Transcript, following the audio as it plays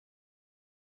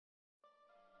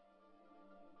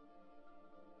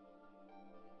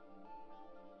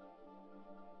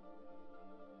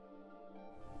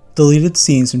Deleted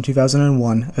scenes from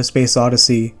 2001, A Space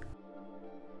Odyssey.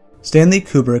 Stanley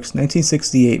Kubrick's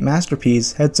 1968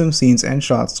 masterpiece had some scenes and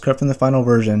shots cut from the final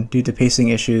version due to pacing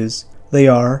issues. They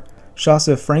are shots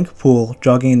of Frank Poole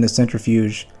jogging in the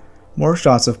centrifuge, more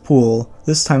shots of Poole,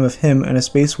 this time of him in a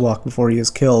spacewalk before he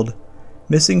is killed,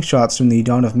 missing shots from the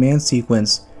Dawn of Man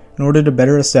sequence in order to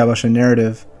better establish a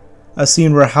narrative, a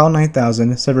scene where HAL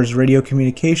 9000 severs radio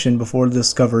communication before the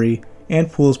discovery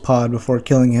and Poole's pod before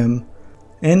killing him,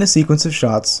 and a sequence of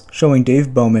shots showing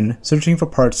Dave Bowman searching for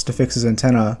parts to fix his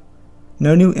antenna.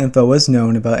 No new info was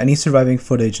known about any surviving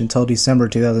footage until December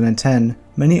 2010.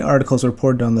 Many articles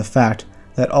reported on the fact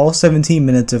that all 17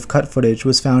 minutes of cut footage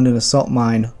was found in a salt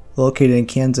mine located in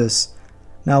Kansas.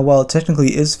 Now, while it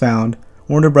technically is found,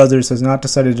 Warner Brothers has not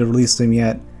decided to release them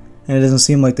yet, and it doesn't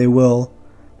seem like they will,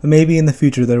 but maybe in the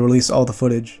future they'll release all the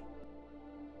footage.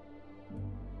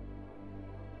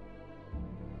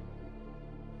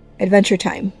 Adventure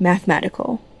Time,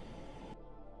 Mathematical.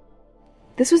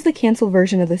 This was the cancelled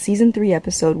version of the Season 3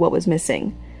 episode What Was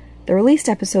Missing. The released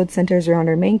episode centers around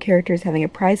our main characters having a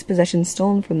prized possession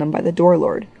stolen from them by the Door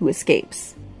Lord, who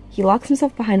escapes. He locks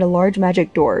himself behind a large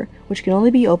magic door, which can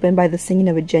only be opened by the singing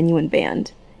of a genuine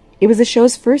band. It was the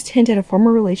show's first hint at a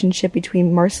former relationship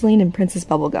between Marceline and Princess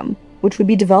Bubblegum, which would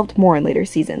be developed more in later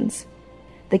seasons.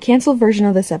 The cancelled version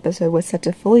of this episode was set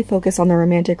to fully focus on the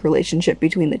romantic relationship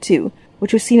between the two,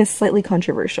 which was seen as slightly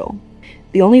controversial.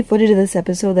 The only footage of this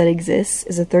episode that exists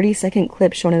is a 30-second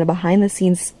clip shown in a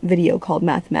behind-the-scenes video called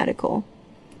Mathematical.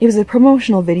 It was a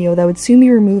promotional video that would soon be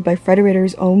removed by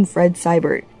Frederator's own Fred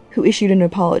Seibert, who issued an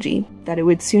apology that it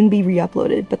would soon be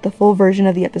re-uploaded, but the full version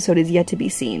of the episode is yet to be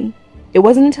seen. It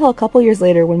wasn't until a couple years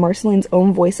later when Marceline's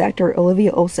own voice actor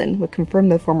Olivia Olson would confirm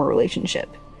their former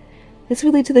relationship. This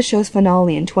would lead to the show's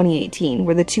finale in 2018,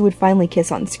 where the two would finally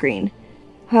kiss on screen.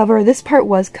 However, this part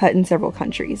was cut in several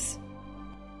countries.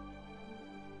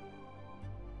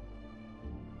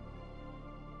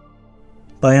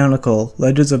 Bionicle,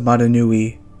 Legends of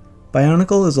Madanui.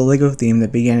 Bionicle is a LEGO theme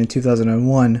that began in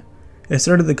 2001. It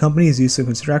started the company's use of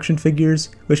construction figures,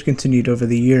 which continued over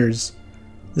the years.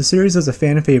 The series was a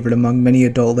fan favorite among many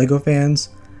adult LEGO fans,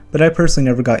 but I personally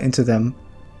never got into them.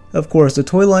 Of course, the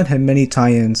toy line had many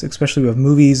tie-ins, especially with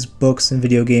movies, books, and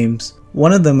video games.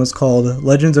 One of them was called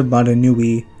Legends of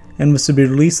Madanui, and was to be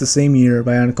released the same year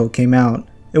Bionicle came out.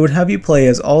 It would have you play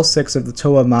as all 6 of the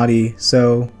Toa Madi,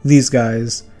 so these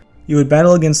guys. You would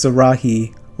battle against the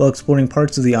Rahi while exploring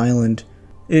parts of the island.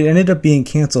 It ended up being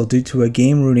cancelled due to a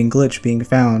game-ruining glitch being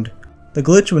found. The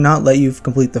glitch would not let you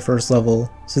complete the first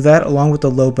level, so that along with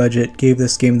the low budget gave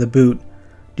this game the boot.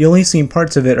 The only seen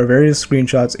parts of it are various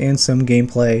screenshots and some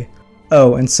gameplay.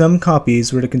 Oh, and some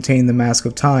copies were to contain the Mask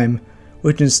of Time,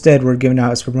 which instead were given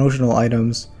out as promotional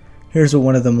items. Here's what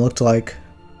one of them looked like.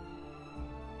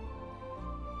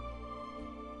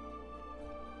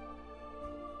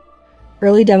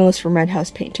 Early demos from Red House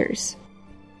Painters.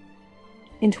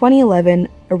 In 2011,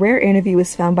 a rare interview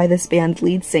was found by this band's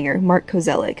lead singer, Mark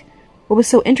Kozelek. What was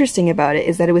so interesting about it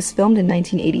is that it was filmed in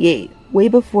 1988, way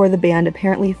before the band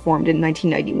apparently formed in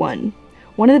 1991.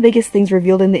 One of the biggest things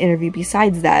revealed in the interview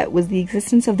besides that was the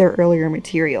existence of their earlier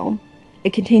material.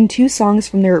 It contained 2 songs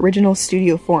from their original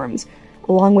studio forms,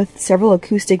 along with several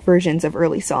acoustic versions of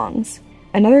early songs.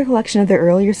 Another collection of their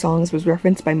earlier songs was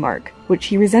referenced by Mark, which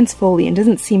he resents fully and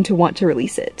doesn't seem to want to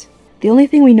release it. The only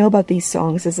thing we know about these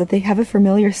songs is that they have a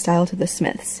familiar style to the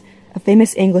Smiths, a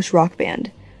famous English rock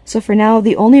band. So for now,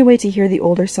 the only way to hear the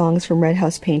older songs from Red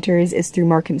House Painters is through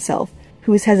Mark himself,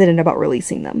 who is hesitant about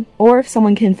releasing them, or if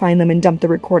someone can find them and dump the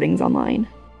recordings online.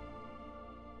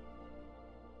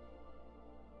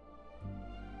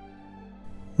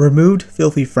 Removed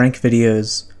Filthy Frank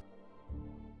videos.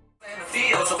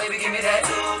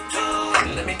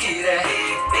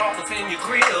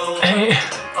 Hey,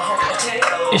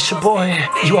 it's your boy.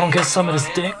 You won't get some of this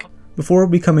dick? Before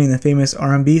becoming the famous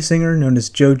R&B singer known as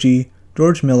Joji,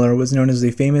 George Miller was known as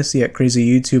the famous yet crazy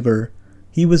YouTuber.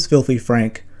 He was Filthy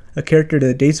Frank, a character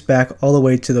that dates back all the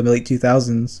way to the late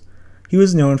 2000s. He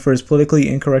was known for his politically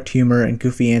incorrect humor and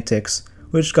goofy antics,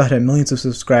 which got him millions of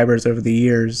subscribers over the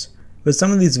years. But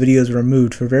some of these videos were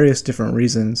removed for various different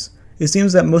reasons. It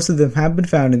seems that most of them have been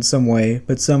found in some way,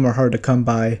 but some are hard to come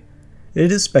by.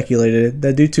 It is speculated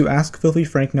that due to Ask Filthy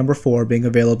Frank No. 4 being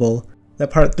available,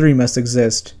 that Part 3 must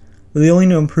exist, but the only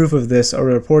known proof of this are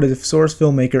reported source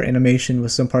filmmaker animation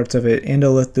with some parts of it and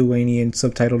a Lithuanian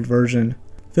subtitled version.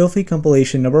 Filthy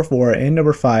Compilation No. 4 and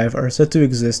No. 5 are said to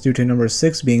exist due to No.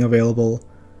 6 being available.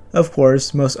 Of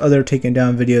course, most other taken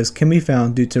down videos can be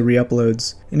found due to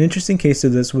re-uploads. An interesting case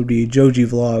of this would be Joji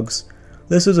Vlogs.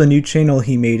 This was a new channel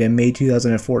he made in May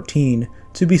 2014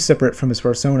 to be separate from his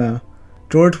persona.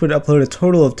 George would upload a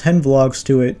total of 10 vlogs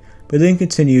to it, but didn't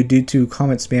continue due to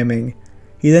comment spamming.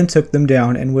 He then took them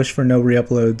down and wished for no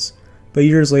re-uploads, but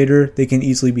years later, they can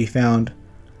easily be found.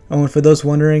 Oh, and for those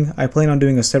wondering, I plan on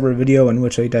doing a separate video in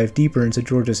which I dive deeper into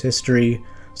George's history,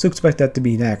 so expect that to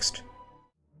be next.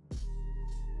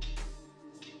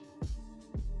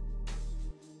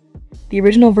 The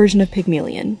original version of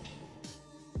Pigmalion.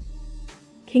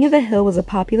 King of the Hill was a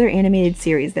popular animated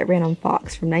series that ran on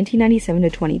Fox from 1997 to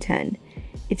 2010.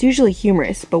 It's usually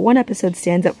humorous, but one episode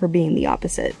stands out for being the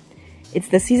opposite. It's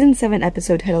the Season 7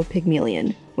 episode titled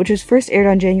Pigmalion, which was first aired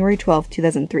on January 12,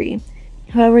 2003.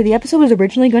 However, the episode was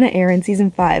originally going to air in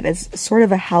Season 5 as sort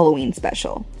of a Halloween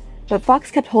special. But Fox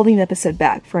kept holding the episode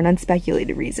back for an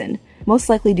unspeculated reason, most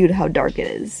likely due to how dark it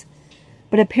is.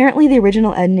 But apparently the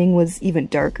original ending was even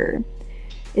darker.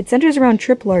 It centers around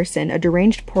Trip Larson, a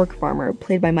deranged pork farmer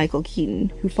played by Michael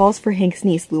Keaton, who falls for Hank's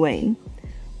niece, Luanne.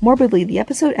 Morbidly, the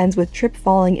episode ends with Trip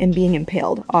falling and being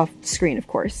impaled, off screen of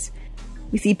course.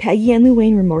 We see Peggy and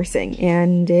Luanne remorsing,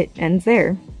 and it ends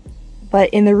there. But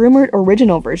in the rumored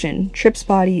original version, Trip's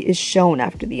body is shown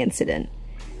after the incident.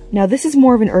 Now this is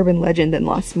more of an urban legend than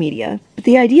lost media, but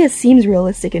the idea seems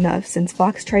realistic enough since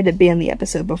Fox tried to ban the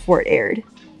episode before it aired.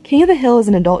 King of the Hill is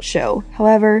an adult show,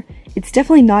 however, it's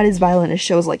definitely not as violent as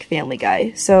shows like Family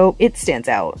Guy, so it stands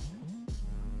out.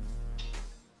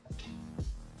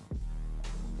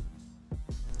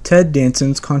 Ted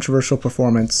Danson's controversial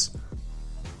performance.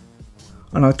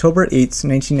 On October 8,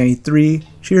 1993,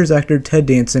 Cheers actor Ted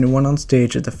Danson went on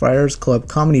stage at the Friars Club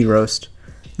Comedy Roast.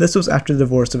 This was after the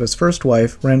divorce of his first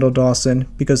wife, Randall Dawson,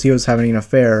 because he was having an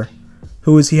affair.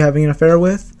 Who was he having an affair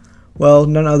with? Well,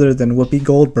 none other than Whoopi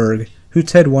Goldberg, who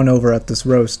Ted won over at this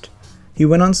roast. He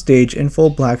went on stage in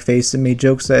full blackface and made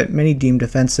jokes that many deemed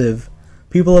offensive.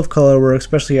 People of color were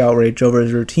especially outraged over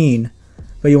his routine.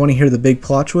 But you want to hear the big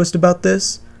plot twist about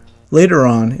this? Later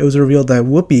on, it was revealed that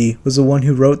Whoopi was the one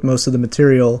who wrote most of the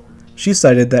material. She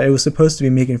cited that it was supposed to be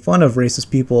making fun of racist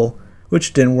people,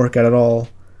 which didn't work out at all.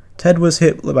 Ted was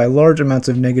hit by large amounts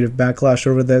of negative backlash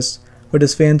over this, but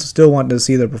his fans still wanted to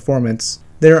see their performance.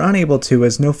 They are unable to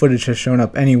as no footage has shown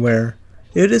up anywhere.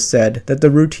 It is said that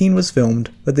the routine was filmed,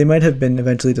 but they might have been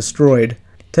eventually destroyed.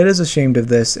 Ted is ashamed of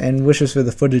this and wishes for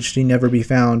the footage to never be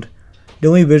found. The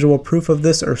only visual proof of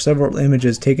this are several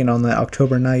images taken on that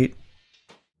October night.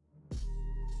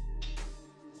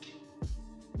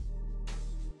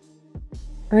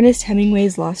 Ernest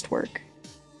Hemingway's lost work.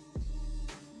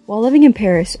 While living in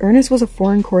Paris, Ernest was a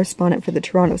foreign correspondent for the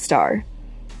Toronto Star.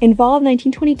 In fall of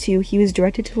 1922, he was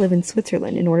directed to live in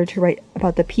Switzerland in order to write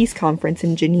about the peace conference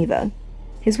in Geneva.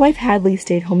 His wife Hadley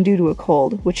stayed home due to a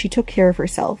cold, which she took care of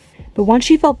herself, but once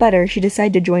she felt better, she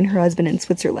decided to join her husband in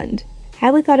Switzerland.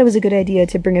 Hadley thought it was a good idea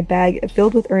to bring a bag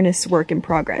filled with Ernest's work in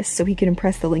progress so he could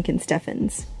impress the Lincoln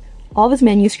Steffens. All of his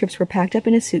manuscripts were packed up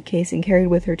in a suitcase and carried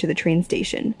with her to the train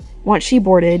station. Once she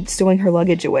boarded, stowing her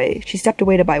luggage away, she stepped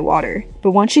away to buy water.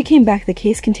 But once she came back, the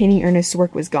case containing Ernest's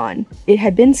work was gone. It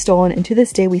had been stolen, and to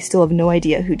this day we still have no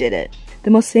idea who did it.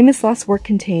 The most famous lost work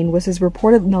contained was his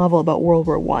reported novel about World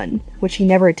War I, which he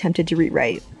never attempted to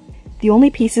rewrite. The only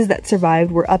pieces that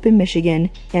survived were Up in Michigan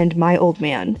and My Old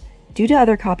Man, due to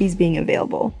other copies being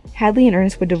available. Hadley and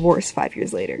Ernest would divorce 5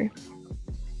 years later.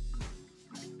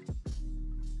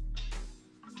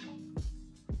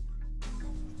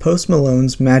 Post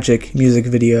Malone's Magic music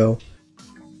video.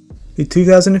 In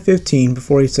 2015,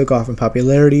 before he took off in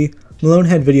popularity, Malone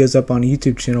had videos up on a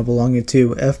YouTube channel belonging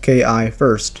to FKI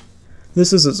First.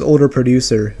 This is its older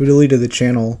producer, who deleted the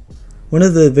channel. One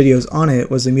of the videos on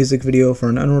it was a music video for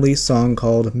an unreleased song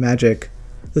called Magic.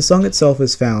 The song itself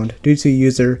is found due to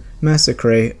user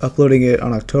Massacre uploading it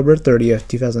on October 30th,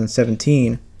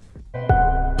 2017.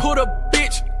 Pull the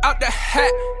bitch out the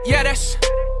hat, yeah that's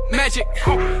magic.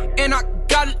 And I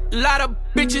got a lot of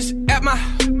bitches at my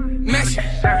mansion.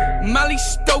 Molly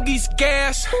Stogie's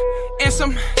gas and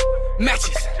some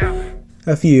matches.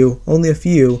 A few, only a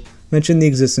few, mentioned the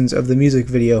existence of the music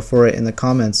video for it in the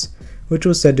comments, which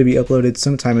was said to be uploaded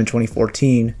sometime in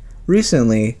 2014.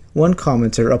 Recently, one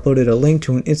commenter uploaded a link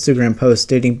to an Instagram post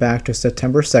dating back to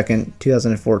September 2nd,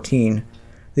 2014.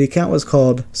 The account was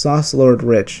called Sauce Lord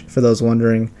Rich, for those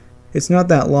wondering. It's not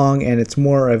that long and it's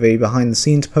more of a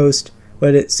behind-the-scenes post,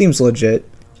 but it seems legit.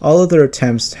 All other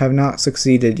attempts have not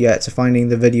succeeded yet to finding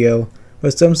the video,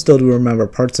 but some still do remember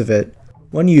parts of it.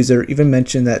 One user even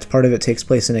mentioned that part of it takes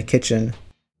place in a kitchen.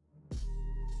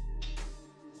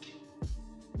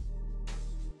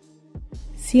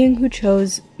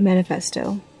 Seung-Hui's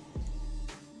Manifesto.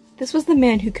 This was the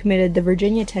man who committed the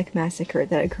Virginia Tech massacre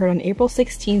that occurred on April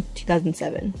 16,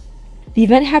 2007. The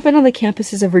event happened on the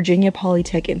campuses of Virginia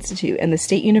Polytech Institute and the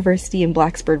State University in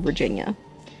Blacksburg, Virginia.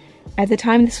 At the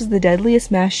time, this was the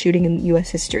deadliest mass shooting in U.S.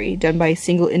 history, done by a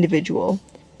single individual.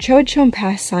 Cho had shown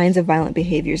past signs of violent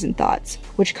behaviors and thoughts,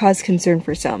 which caused concern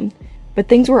for some, but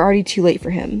things were already too late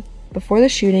for him. Before the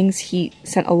shootings, he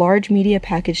sent a large media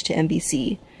package to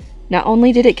NBC. Not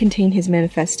only did it contain his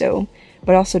manifesto,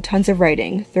 but also tons of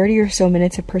writing, 30 or so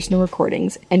minutes of personal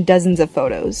recordings, and dozens of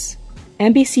photos.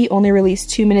 NBC only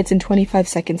released 2 minutes and 25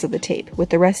 seconds of the tape,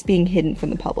 with the rest being hidden from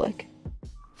the public.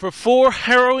 For 4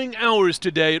 harrowing hours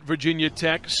today at Virginia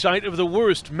Tech, site of the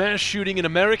worst mass shooting in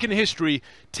American history,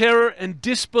 terror and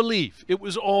disbelief, it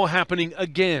was all happening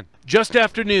again. Just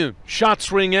after noon,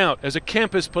 shots ring out as a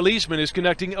campus policeman is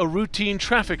conducting a routine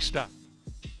traffic stop.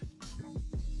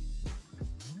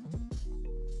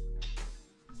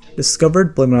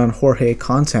 Discovered Blameitonjorge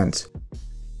content.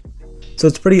 So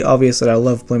it's pretty obvious that I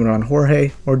love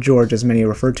Blameitonjorge, or George as many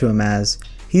refer to him as.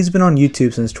 He's been on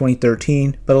YouTube since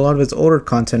 2013, but a lot of his older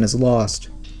content is lost.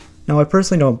 Now I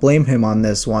personally don't blame him on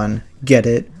this one, get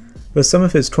it, but some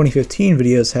of his 2015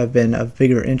 videos have been of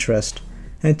bigger interest,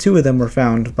 and 2 of them were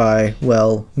found by,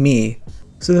 well, me.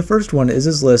 So the first one is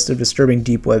his list of disturbing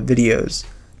deep web videos.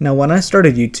 Now when I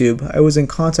started YouTube, I was in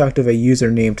contact with a user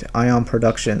named Ion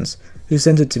Productions, who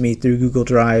sent it to me through Google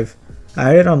Drive. I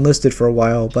had it unlisted for a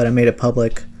while, but I made it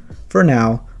public. For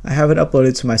now, I have it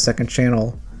uploaded to my second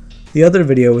channel. The other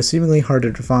video was seemingly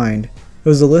harder to find. It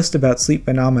was a list about sleep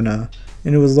phenomena,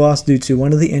 and it was lost due to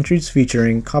one of the entries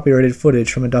featuring copyrighted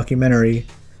footage from a documentary.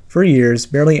 For years,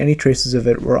 barely any traces of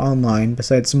it were online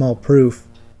besides small proof.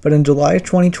 But in July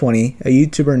 2020, a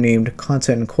YouTuber named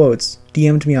Content in Quotes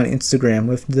DM'd me on Instagram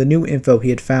with the new info he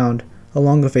had found,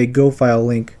 along with a Go file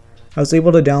link. I was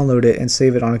able to download it and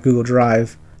save it on a Google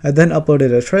Drive. I then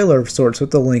uploaded a trailer of sorts with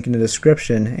the link in the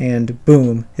description, and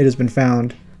boom, it has been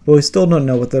found. But we still don't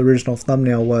know what the original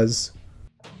thumbnail was.